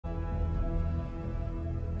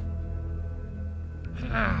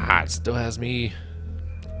Ah, it still has me.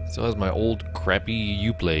 Still has my old crappy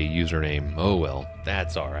Uplay username. Oh well,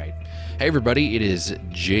 that's alright. Hey everybody, it is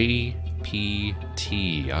JPT.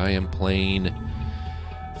 I am playing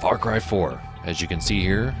Far Cry 4. As you can see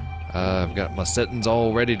here, I've got my settings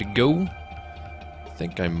all ready to go. I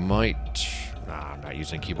think I might... Nah, I'm not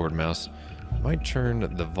using keyboard and mouse. Might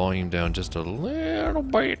turn the volume down just a little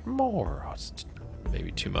bit more. Oh, it's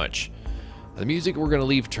maybe too much. The music we're going to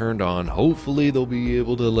leave turned on. Hopefully they'll be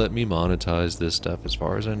able to let me monetize this stuff. As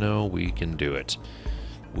far as I know, we can do it.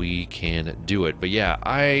 We can do it. But yeah,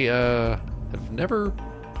 I have never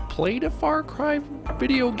played a Far Cry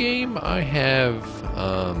video game. I have...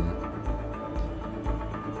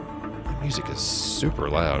 the music is super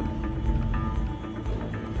loud.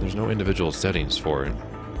 There's no individual settings for it.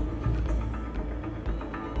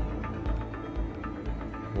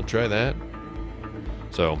 We'll try that.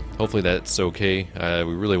 So, hopefully that's okay.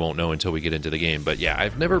 We really won't know until we get into the game. But yeah,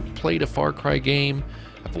 I've never played a Far Cry game.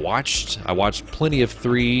 I watched plenty of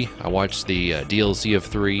 3. I watched the DLC of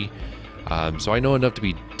 3. So I know enough to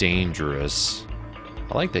be dangerous.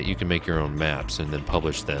 I like that you can make your own maps and then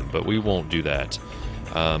publish them, but we won't do that.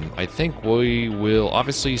 I think we will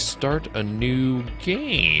obviously start a new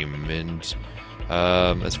game. And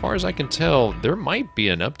as far as I can tell, there might be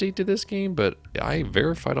an update to this game, but I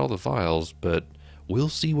verified all the files, but... we'll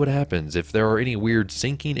see what happens. If there are any weird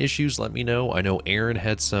syncing issues, let me know. I know Aaron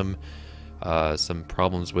had some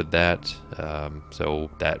problems with that, so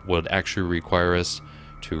that would actually require us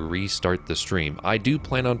to restart the stream. I do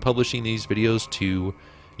plan on publishing these videos to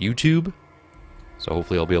YouTube, so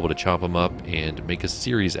hopefully I'll be able to chop them up and make a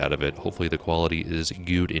series out of it. Hopefully the quality is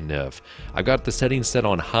good enough. I've got the settings set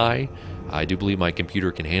on high. I do believe my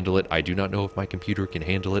computer can handle it. I do not know if my computer can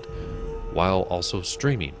handle it while also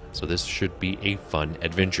streaming. So this should be a fun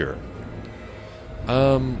adventure.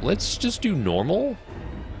 Let's just do normal.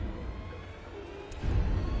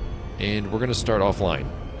 And we're gonna start offline.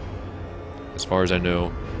 As far as I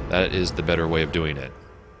know, that is the better way of doing it.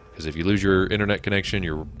 Because if you lose your internet connection,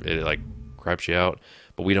 it like craps you out.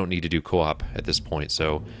 But we don't need to do co-op at this point,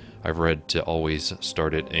 so I've read to always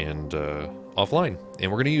start it and offline.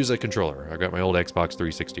 And we're gonna use a controller. I got my old Xbox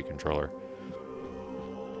 360 controller.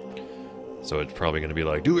 So it's probably going to be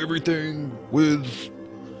like, do everything with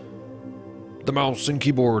the mouse and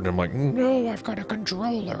keyboard. And I'm like, no, I've got a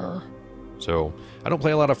controller. So I don't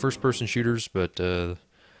play a lot of first-person shooters, but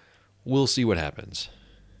we'll see what happens.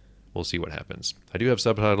 We'll see what happens. I do have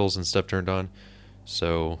subtitles and stuff turned on,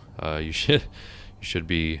 so you should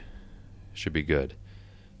be good.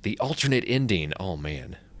 The alternate ending. Oh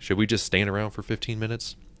man, should we just stand around for 15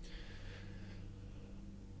 minutes?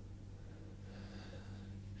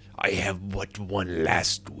 I have but one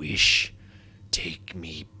last wish. Take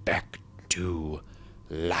me back to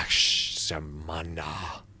lush. I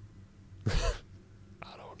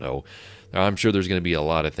don't know. I'm sure there's going to be a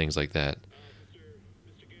lot of things like that.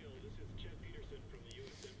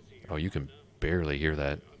 Oh, you can barely hear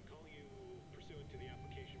that.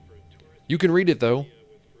 You can read it, though.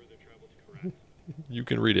 You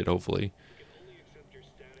can read it, hopefully.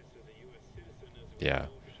 Yeah.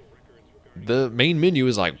 The main menu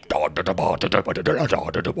is like, and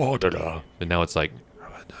now it's like,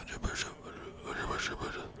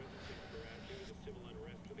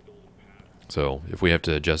 so if we have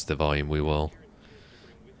to adjust the volume, we will.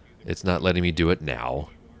 It's not letting me do it now.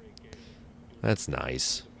 That's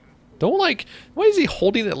nice. Don't like, why is he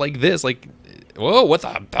holding it like this? Like, whoa, what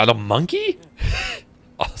the monkey?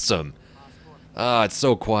 Awesome. Ah, it's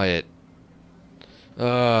so quiet.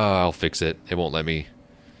 I'll fix it. It won't let me.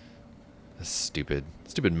 Stupid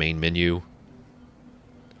main menu.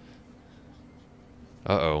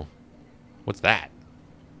 Uh-oh. What's that?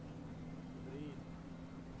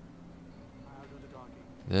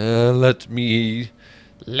 Let me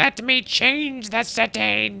change the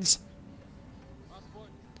settings.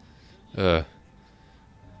 I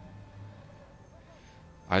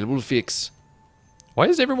will fix. Why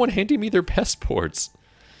is everyone handing me their passports?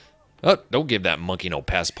 Oh, don't give that monkey no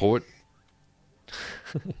passport.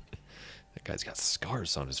 That guy's got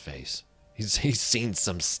scars on his face. He's seen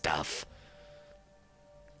some stuff.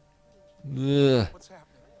 Ugh.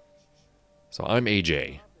 So I'm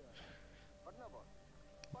AJ.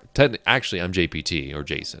 Actually, I'm JPT or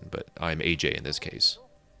Jason, but I'm AJ in this case.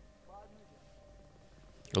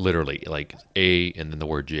 Literally, like A and then the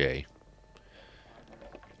word J.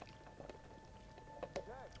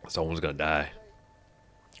 Someone's gonna die.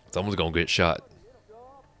 Someone's gonna get shot.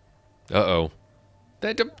 Uh-oh.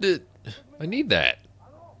 I need that.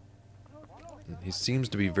 He seems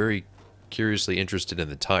to be very curiously interested in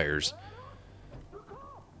the tires.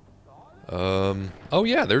 Oh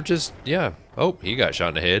yeah, they're just, yeah. Oh, he got shot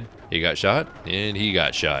in the head. He got shot, and he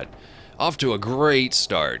got shot. Off to a great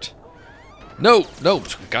start. No, no,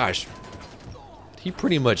 gosh. He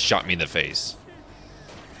pretty much shot me in the face.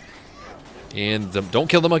 And don't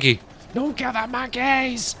kill the monkey. Don't kill the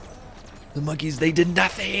monkeys. The monkeys, they did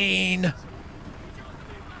nothing.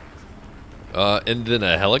 And then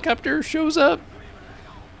a helicopter shows up.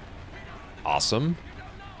 Awesome.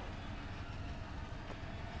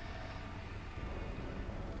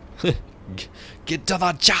 Get to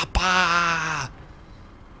the chopper!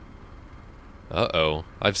 Uh-oh.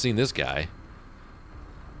 I've seen this guy.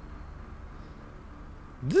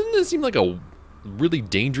 Doesn't it seem like a really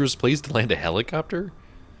dangerous place to land a helicopter?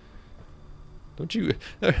 Don't you...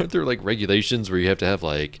 Aren't there, like, regulations where you have to have,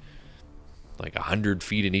 like 100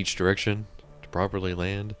 feet in each direction to properly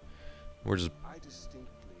land? We're just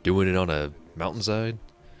doing it on a mountainside?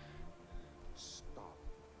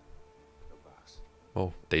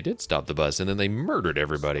 Oh, they did stop the bus, and then they murdered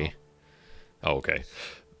everybody. Oh, okay.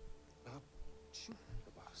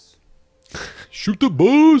 Shoot the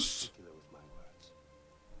bus!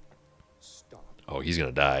 Oh, he's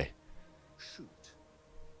gonna die. Shoot.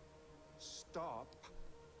 Stop.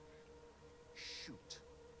 Shoot.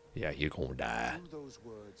 Yeah, he's gonna die. Do those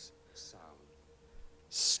words sound?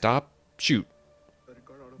 Stop, shoot. But it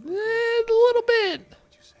got out of A little bit.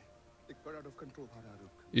 What'd you say? It got out of control.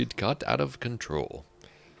 It got out of control.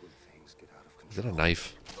 When things get out of Is that control. a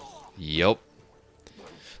knife? Yep.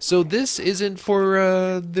 So this isn't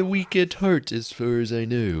for the weak at heart, as far as I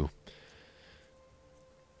know.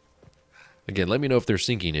 Again, let me know if there's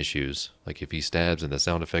syncing issues. Like if he stabs and the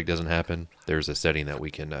sound effect doesn't happen, there's a setting that we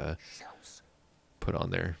can put on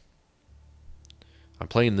there. I'm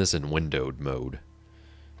playing this in windowed mode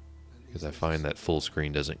because I find that full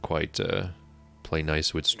screen doesn't quite play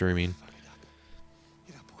nice with streaming.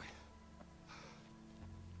 Get up, boy.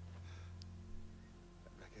 I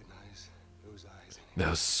recognize those eyes.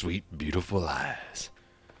 Those sweet, beautiful eyes.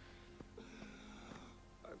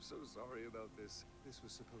 I'm so sorry about this. This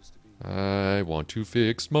was supposed to be. I want to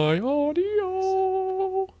fix my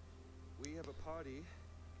audio. We have a party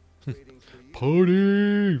waiting for you.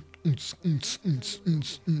 Party. Who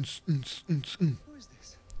is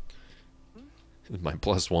this? My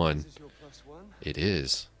 +1. Is this your plus one? It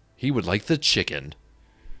is. He would like the chicken.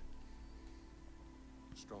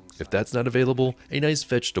 Strong If side. that's not available, a nice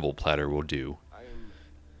vegetable platter will do. I am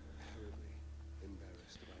terribly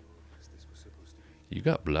embarrassed about all of this. This was supposed to be. You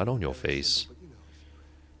got blood on your face. But you know,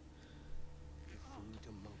 if you give food to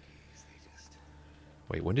monkeys, they just.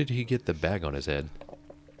 Wait, when did he get the bag on his head? Oh,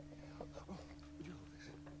 would you hold this?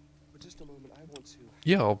 For just a moment, I want to.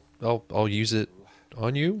 Yeah, I'll use it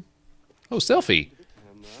on you. Oh, selfie.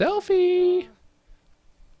 Selfie.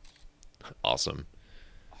 Awesome.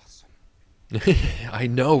 Awesome. I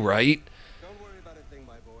know, right? Don't worry about a thing,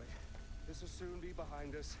 my boy. This will soon be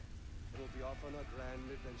behind us. We'll be off on a grand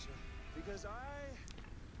adventure. Because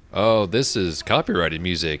Oh, this is copyrighted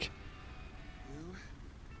music. you,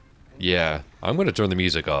 Yeah, I'm gonna turn the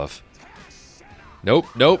music off. Nope,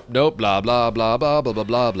 nope, nope, blah, blah, blah, blah, blah, blah,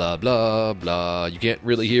 blah, blah, blah, blah. You can't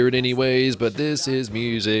really hear it anyways, but this is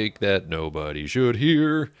music that nobody should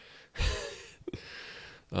hear.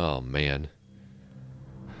 Oh, man.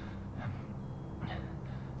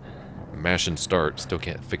 Mash and start, still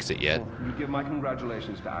can't fix it yet. You give my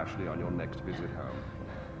congratulations to Ashley on your next visit home.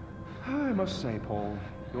 I must say, Paul,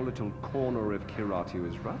 your little corner of Kiratu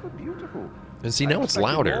is rather beautiful. And see, I now it's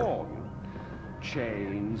expected louder. more.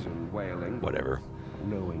 Chains and wailing. Whatever.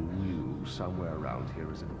 Knowing you, somewhere around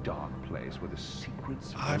here is a dark place where the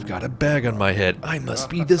secrets. I've got a bag on my head. I must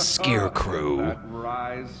be the scarecrow. That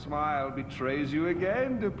wry smile betrays you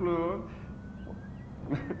again, Duplour.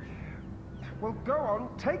 Well, go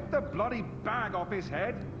on, take the bloody bag off his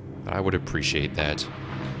head. I would appreciate that.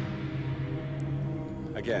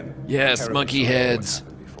 Again. Yes, terribly monkey sorry what heads.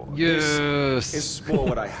 happened before. Yes. This is more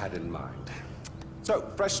what I had in mind. So,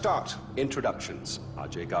 fresh start. Introductions.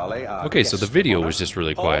 Ajay Gale, our Okay, so the guest video of was honor. just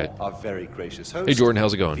really Paul, quiet. Our very gracious host. Hey, Jordan,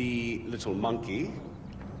 how's it going? The little monkey.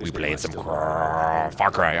 We This playing was some still-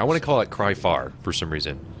 Far Cry. I want to call it Cry Far for some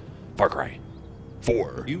reason. Far Cry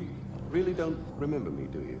 4. You really don't remember me,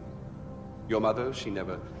 do you? Your mother, she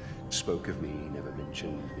never spoke of me, never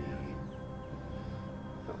mentioned me.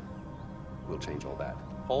 No. We'll change all that.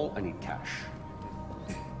 Paul, I need cash.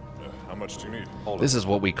 How much do you need? All of This it. is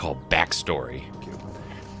what we call backstory. Thank you.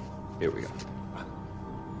 Here we go.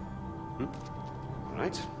 All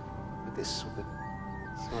right. With this with a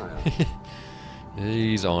smile.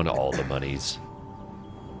 He's on all the monies.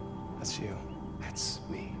 That's you. That's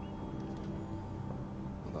me.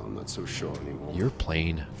 Although Well, I'm not so sure anymore. You're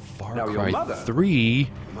playing Far Now, your Cry mother. 3. Your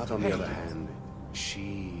mother, on the other hand,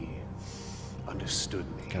 she understood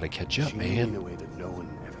me. Gotta catch up, she knew me man. in a way that no one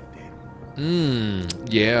ever did.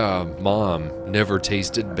 Yeah, Mom never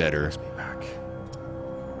tasted better. Brings me back.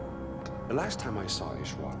 The last time I saw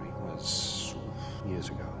Ishwari was years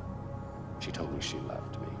ago. She told me she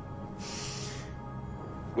loved me.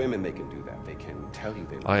 Women, they can do that. They can tell you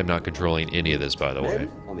they love I am not you. controlling any of this, by the way.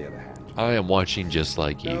 Men, on the other hand, I am watching just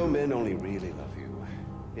like no, you. men only really love you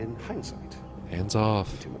in hindsight. Hands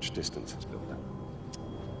off. Too much distance has built up.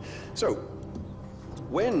 So,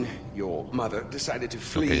 when your mother decided to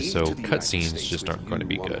flee Okay, so to the United cutscenes States just with aren't going to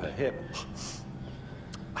be you on good. her hip,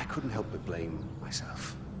 I couldn't help but blame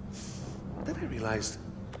myself. Then I realized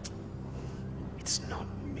it's not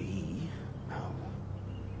me. No,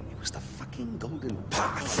 it was the fucking Golden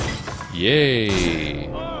Path. Yay.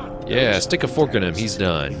 Yeah, stick a fork in him. He's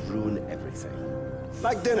done. They ruin everything.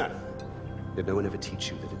 Like dinner. Did no one ever teach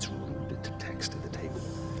you that it's rude to text at the table?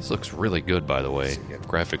 This looks really good, by the way,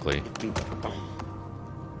 graphically.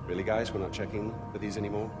 Really, guys? We're not checking for these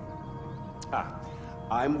anymore? Ah,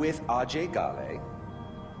 I'm with RJ Gale.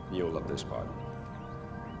 You'll love this part.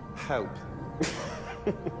 Help.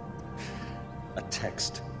 A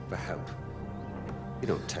text for help. You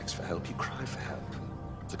don't text for help, you cry for help.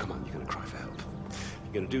 So come on, you're gonna cry for help.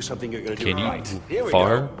 You're gonna do something, you're gonna do Can it you right. Here we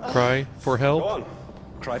Far go. Cry for Go help? on.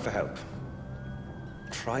 Cry for help.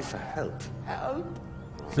 Try for help. Help?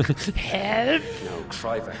 Help? No,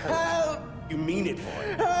 try for help. Help! You mean it,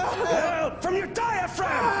 boy. Help! From your diaphragm!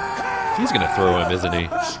 Help! He's gonna throw him, isn't he?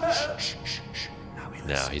 Shh, shh, shh, shh. Now we No,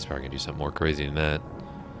 listen. he's probably gonna do something more crazy than that.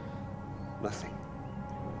 Nothing.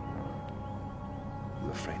 I'm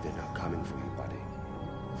afraid they're not coming for you, buddy.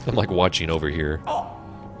 I'm like watching over here. Oh!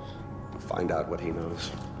 Find out what he knows.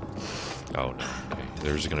 Oh no. Okay.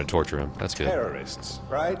 They're just gonna torture him. That's good. Terrorists,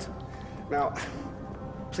 right? Now,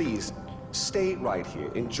 please, stay right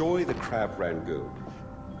here. Enjoy the crab rangoon.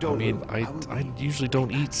 I Don't mean, move. I usually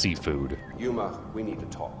don't eat seafood. Yuma, we need to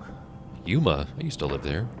talk. Yuma? I used to live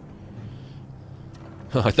there.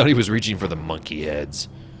 I thought he was reaching for the monkey heads.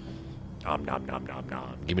 Nom nom nom nom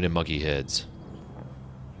nom. Give me the monkey heads.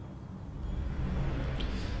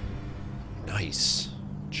 Nice.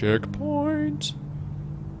 Checkpoint.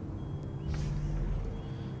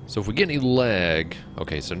 So if we get any lag...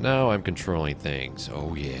 Okay, so now I'm controlling things.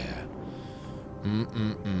 Oh, yeah.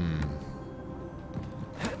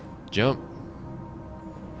 Jump.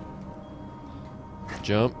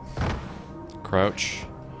 Jump. Crouch.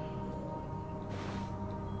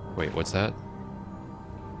 Wait, what's that?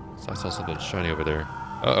 I saw something shiny over there.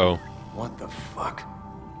 Uh-oh. What the fuck?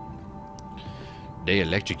 They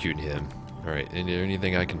electrocuted him. Alright, is there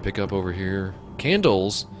anything I can pick up over here?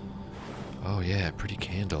 Candles? Oh yeah, pretty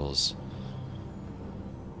candles.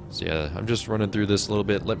 So yeah, I'm just running through this a little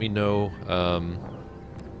bit. Let me know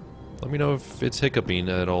if it's hiccuping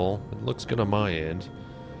at all. It looks good on my end.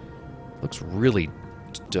 Looks really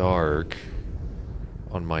dark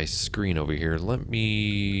on my screen over here. Let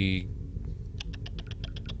me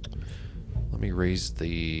raise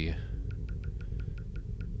the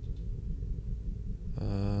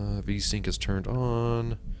VSync is turned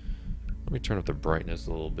on. Let me turn up the brightness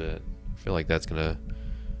a little bit. I feel like that's gonna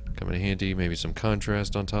come in handy. Maybe some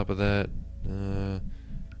contrast on top of that.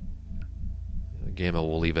 Gamma,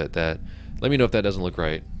 we'll leave it at that. Let me know if that doesn't look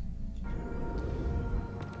right.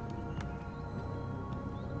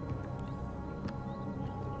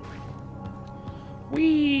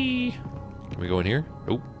 Whee! Can we go in here?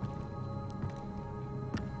 Nope.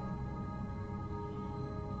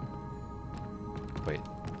 Wait,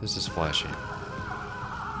 this is flashing.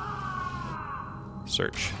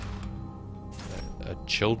 Search. A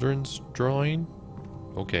children's drawing?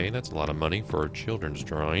 Okay, that's a lot of money for a children's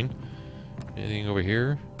drawing. Anything over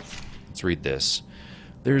here? Let's read this.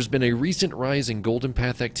 There's been a recent rise in Golden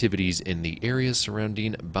Path activities in the area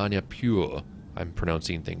surrounding Banyapur. I'm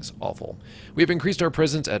pronouncing things awful. We have increased our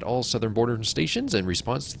presence at all southern border stations in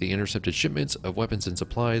response to the intercepted shipments of weapons and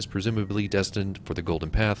supplies presumably destined for the Golden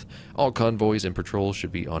Path. All convoys and patrols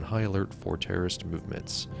should be on high alert for terrorist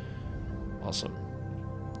movements. Awesome.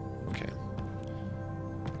 Okay.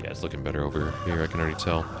 Yeah, it's looking better over here, I can already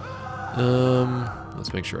tell.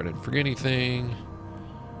 Let's make sure I didn't forget anything.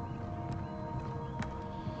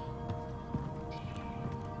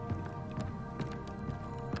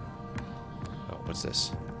 Oh, what's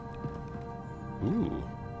this? Ooh,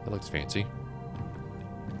 that looks fancy.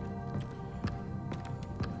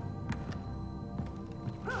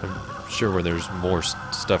 I'm sure when there's more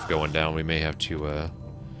stuff going down, we may have to,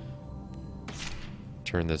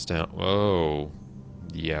 turn this down. Whoa.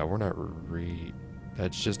 Yeah, we're not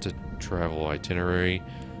That's just a travel itinerary.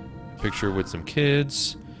 Picture with some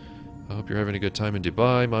kids. I hope you're having a good time in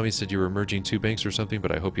Dubai. Mommy said you were merging 2 banks or something,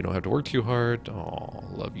 but I hope you don't have to work too hard. Aw,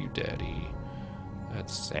 love you, Daddy.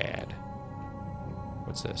 That's sad.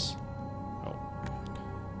 What's this? Oh.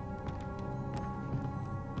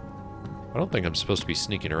 I don't think I'm supposed to be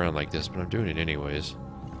sneaking around like this, but I'm doing it anyways.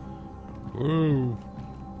 Whoa.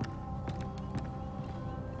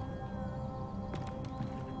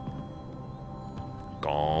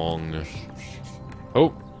 Gong.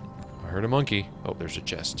 Oh, I heard a monkey. Oh, there's a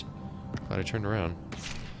chest. Glad I turned around.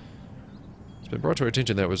 It's been brought to our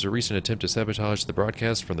attention that was a recent attempt to sabotage the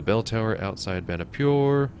broadcast from the bell tower outside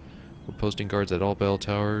Banapur. We're posting guards at all bell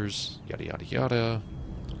towers. Yada yada yada.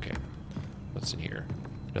 Okay. What's in here?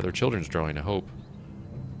 Another children's drawing, I hope.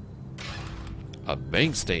 A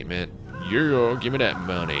bank statement? Yeah, give me that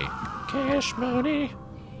money. Cash money.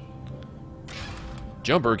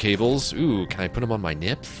 Jumper cables. Ooh, can I put them on my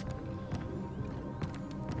nips?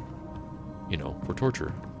 You know, for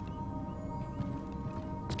torture.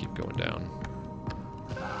 Let's keep going down.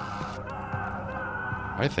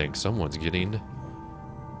 I think someone's getting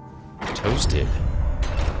toasted.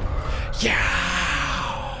 Yeah!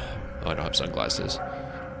 Oh, I don't have sunglasses.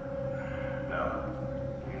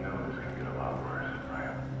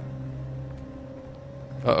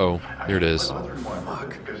 Uh-oh, here it is.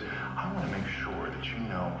 Because I want to make sure that you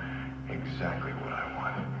know exactly what I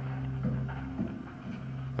want.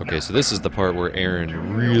 Okay, so this is the part where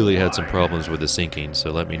Aaron really had some problems with the sinking,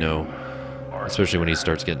 so let me know. Especially when he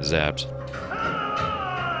starts getting zapped.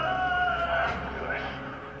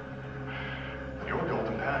 You're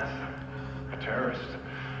Golden Path, a terrorist.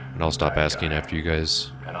 And I'll stop asking after you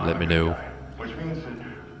guys let me know. Which means that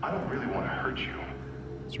I don't really want to hurt you.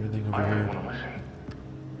 Is there anything over I really here? want to listen.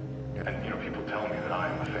 And, you know, people tell me that I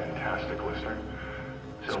am a fantastic listener.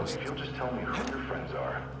 So if you'll just tell me who your friends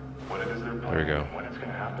are, what it is they're planning, There we go. when it's going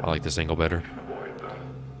to happen, I like this angle better. avoid them.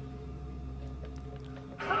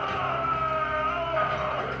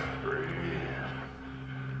 3.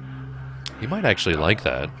 He might actually like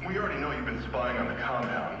that. We already know you've been spying on the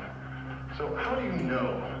compound. So how do you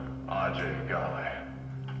know Ajay Ghale?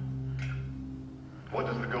 What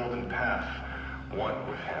does the Golden Path want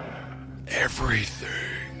with him? Everything.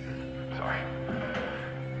 Sorry.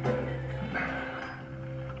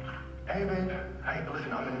 Hey, babe. Hey,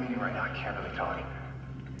 listen, I'm in a meeting right now. I can't really talk.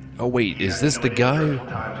 Oh wait, is this the guy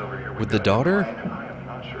with the daughter?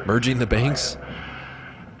 Merging the banks?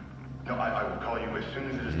 No, I will call you as soon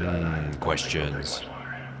as it is done. Questions.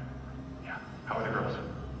 Yeah. How are the girls?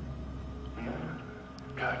 Yeah.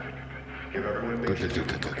 Good. Give everyone a big Good.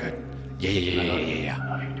 kiss, okay? Yeah.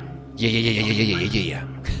 Love you too. Yeah.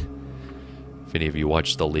 If any of you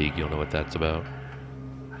watch The League, you'll know what that's about.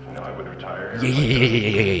 No, I would retire.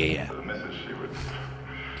 Yeah. The missus,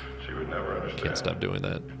 she would never understand. Can't stop doing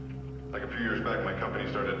that. Like a few years back, my company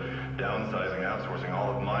started downsizing, outsourcing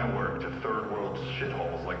all of my work to third world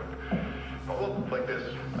shitholes, like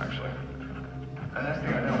this, actually. And next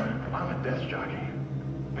thing I know, I'm a desk jockey.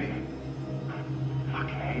 Me.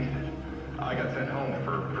 Fucking hated it. I got sent home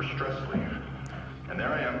for stress leave. And there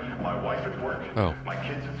I am, my wife at work, Oh. my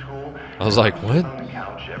kids at school. I was like, what? On the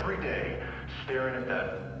couch every day, staring at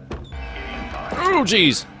that idiot's eyes. Oh,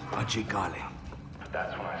 jeez. Ajay Ghale.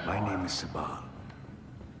 That's when I saw My her. name is Sabal.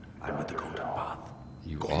 I'm with the Golden Path.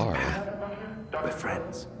 You are. We're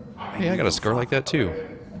friends. Hey, I got a scar like that too.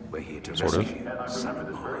 We're here to Sort of. rescue you, son of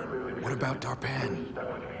mine. What about Darpan?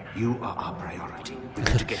 You are our priority. We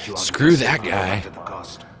need to get you out. Screw of this, that no guy. matter the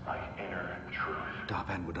cost. My inner truth.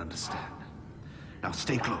 Darpan would understand. Now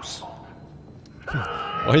stay close.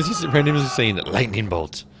 Why is he randomly saying lightning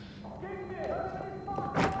bolt?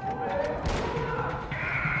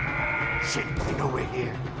 Shit, they know we're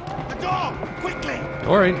here. The door! Quickly!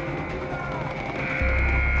 Alright.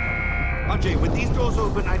 Ajay, with these doors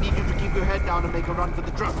open, I need you to keep your head down and make a run for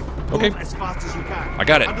the truck. Okay. Move as fast as you can. I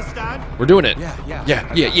got it. Understand? We're doing it. Yeah.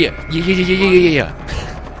 Yeah.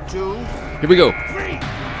 2, Here we go. 3.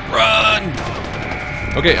 Run!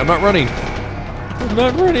 Okay, I'm not running.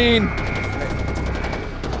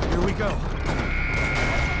 Here we go.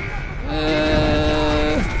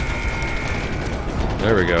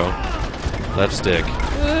 There we go. Left stick.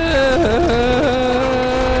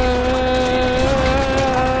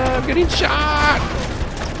 I'm getting shot!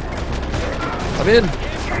 I'm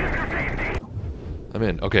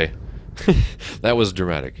in. Okay. That was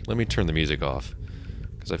dramatic. Let me turn the music off.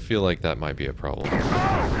 Because I feel like that might be a problem.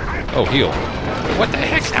 Oh, heal. What the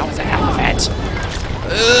heck? That was an elephant!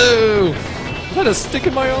 Oh! Is that a stick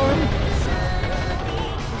in my arm?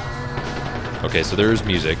 Okay, so there's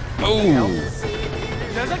music. Oh!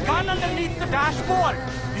 There's a gun underneath the dashboard.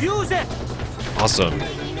 Use it. Awesome.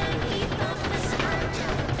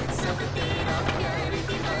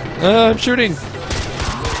 I'm shooting.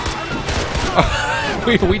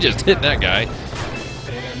 We just hit that guy.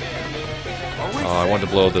 Oh, I wanted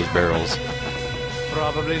to blow those barrels.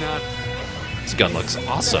 Probably not. This gun looks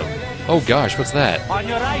awesome. Oh gosh, what's that? On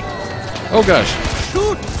your right. Oh gosh.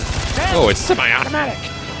 Shoot. Oh, it's semi-automatic.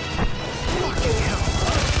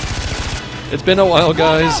 It's been a while,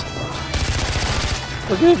 guys.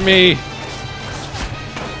 Forgive me.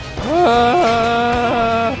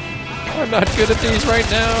 I'm not good at these right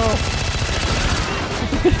now.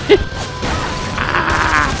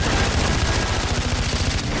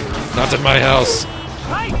 Not in my house.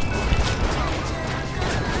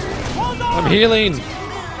 I'm healing. All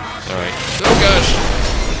right. Oh gosh.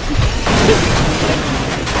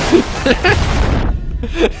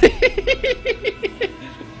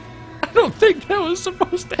 I don't think that was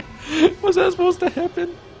supposed to. Was that supposed to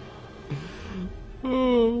happen?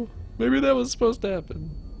 Oh, maybe that was supposed to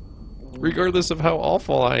happen. Regardless of how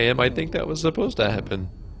awful I am, I think that was supposed to happen.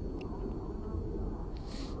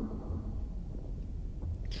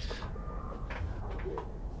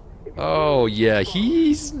 Oh yeah,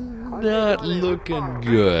 he's not looking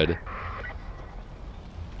good.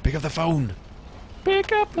 Pick up the phone.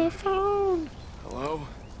 Pick up the phone. Hello?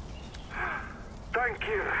 Thank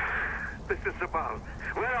you. This is Sabal.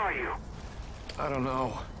 Where are you? I don't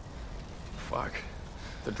know. Fuck.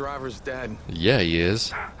 The driver's dead. Yeah, he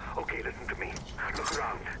is. Okay, listen to me. Look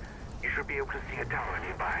around. You should be able to see a tower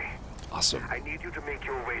nearby. Awesome. I need you to make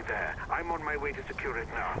your way there. I'm on my way to secure it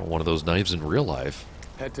now. Well, one of those knives in real life.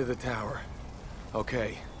 Head to the tower.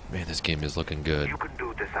 Okay. Man, this game is looking good. You can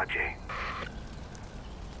do this, Ajay.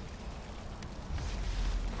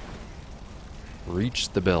 Reach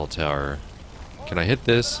the bell tower. Can I hit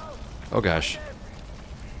this? Oh gosh.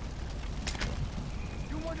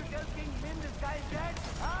 You want to tell King Min this guy is dead?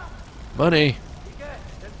 Huh? Money. Okay,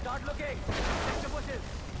 let's start looking. Check the bushes.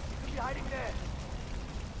 He could be hiding there.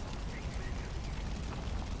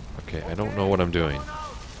 Okay, I don't know what I'm doing.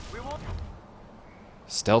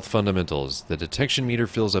 Stealth fundamentals. The detection meter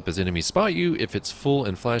fills up as enemies spot you. If it's full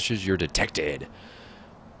and flashes, you're detected.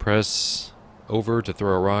 Press over to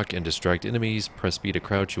throw a rock and distract enemies. Press B to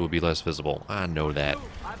crouch, you will be less visible. I know that.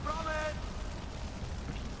 I promise.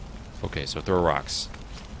 Okay, so throw rocks.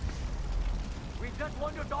 We just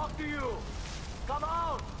want to talk to you. Come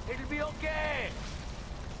out. It'll be okay.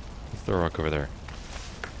 Let's throw a rock over there.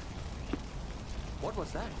 What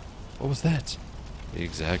was that? What was that?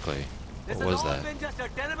 Exactly. This What was has all that? been just a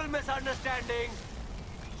terrible misunderstanding.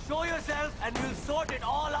 Show yourself and we'll sort it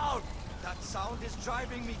all out. That sound is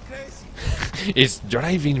driving me crazy. It's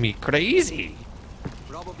driving me crazy.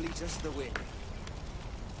 Probably just the wind.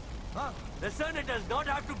 Huh? Listen, it does not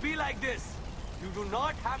have to be like this. You do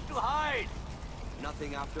not have to hide.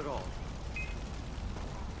 Nothing after all.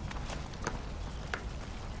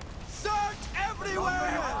 Search everywhere!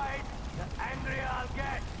 Hide, the angrier I'll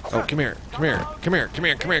get. Oh, come here. Come here. Come here. Come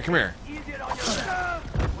here. Come here. Come here. Easier on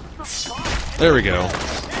yourself. There we go.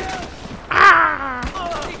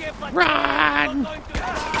 Run!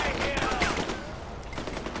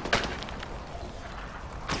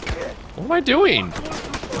 What am I doing?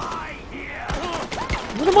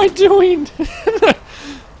 What am I doing?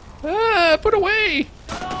 Put away!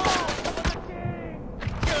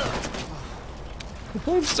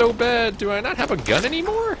 I'm so bad. Do I not have a gun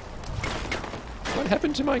anymore? What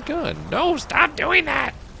happened to my gun? No, stop doing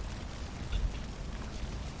that!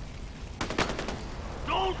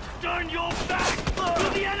 Don't turn your back to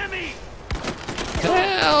the enemy!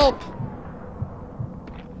 Help!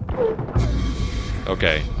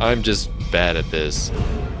 Okay, I'm just bad at this.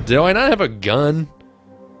 Do I not have a gun?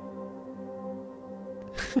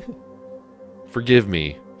 Forgive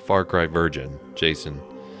me, Far Cry Virgin, Jason.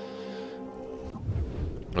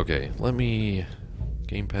 Okay, let me...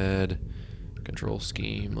 Gamepad, control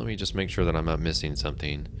scheme. Let me just make sure that I'm not missing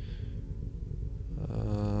something.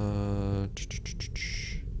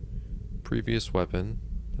 Previous weapon.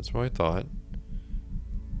 That's what I thought.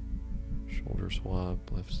 Shoulder swap,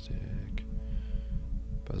 left stick.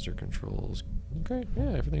 Buzzer controls. Okay,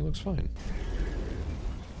 yeah, everything looks fine.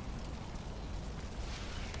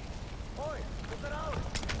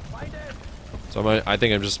 So I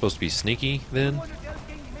think I'm just supposed to be sneaky then?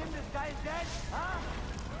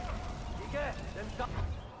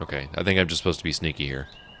 Okay, I think I'm just supposed to be sneaky here.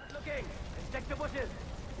 Looking, check the bushes.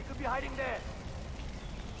 He could be hiding there.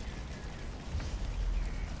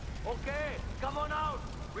 Okay, come on out.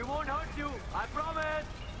 We won't hurt you. I promise.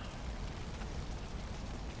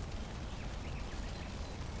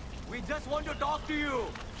 We just want to talk to you.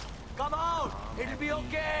 Come out. It'll be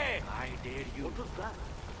okay. I dare you. What was that?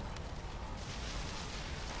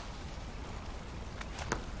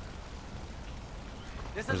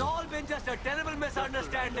 This has all been just a terrible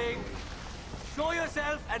misunderstanding. Show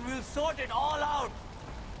yourself and we'll sort it all out.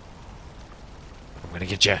 I'm gonna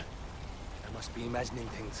get you. I must be imagining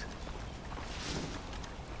things.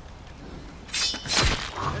 Listen,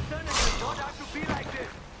 it does not have to be like this.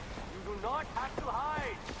 You do not have to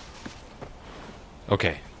hide.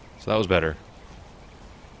 Okay, so that was better.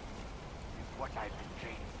 It's what I've been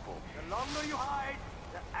trained for. The longer you hide,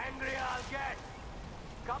 the angrier I'll get.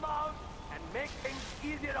 Come out and make things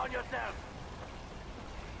easier on yourself.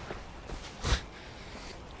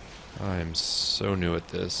 I'm so new at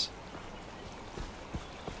this.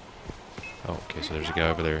 Oh, okay, so there's a guy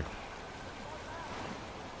over there.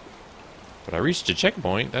 But I reached a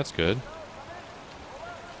checkpoint, that's good.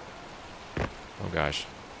 Oh gosh.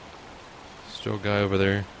 Still a guy over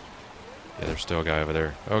there. Yeah, there's still a guy over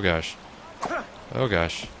there. Oh gosh. Oh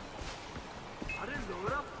gosh.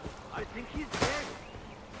 I think he's dead.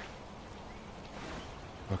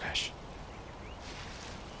 Oh gosh.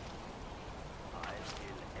 I'll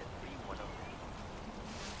kill every one of them.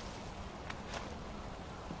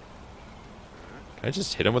 Can I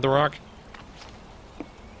just hit him with a rock?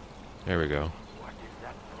 There we go. What is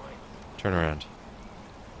that noise? Turn around.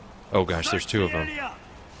 Oh gosh, there's two of them.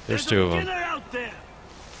 There's two of them. Out there.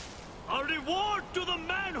 A reward to the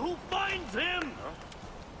man who finds him.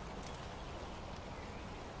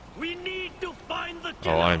 We need to find the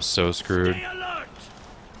killer. Oh, I'm so screwed. Stay alert.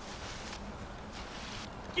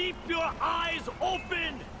 Keep your eyes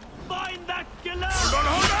open. Find that killer.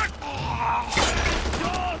 Hold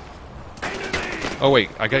on. Enemy. Oh wait,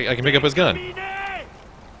 I can pick up his gun.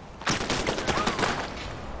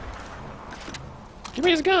 Give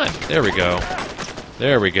me his gun. There we go.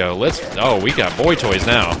 There we go. Let's. Oh, we got boy toys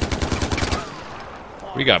now.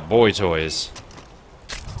 We got boy toys.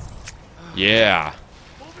 Yeah.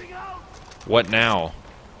 What now?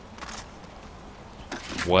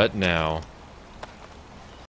 What now?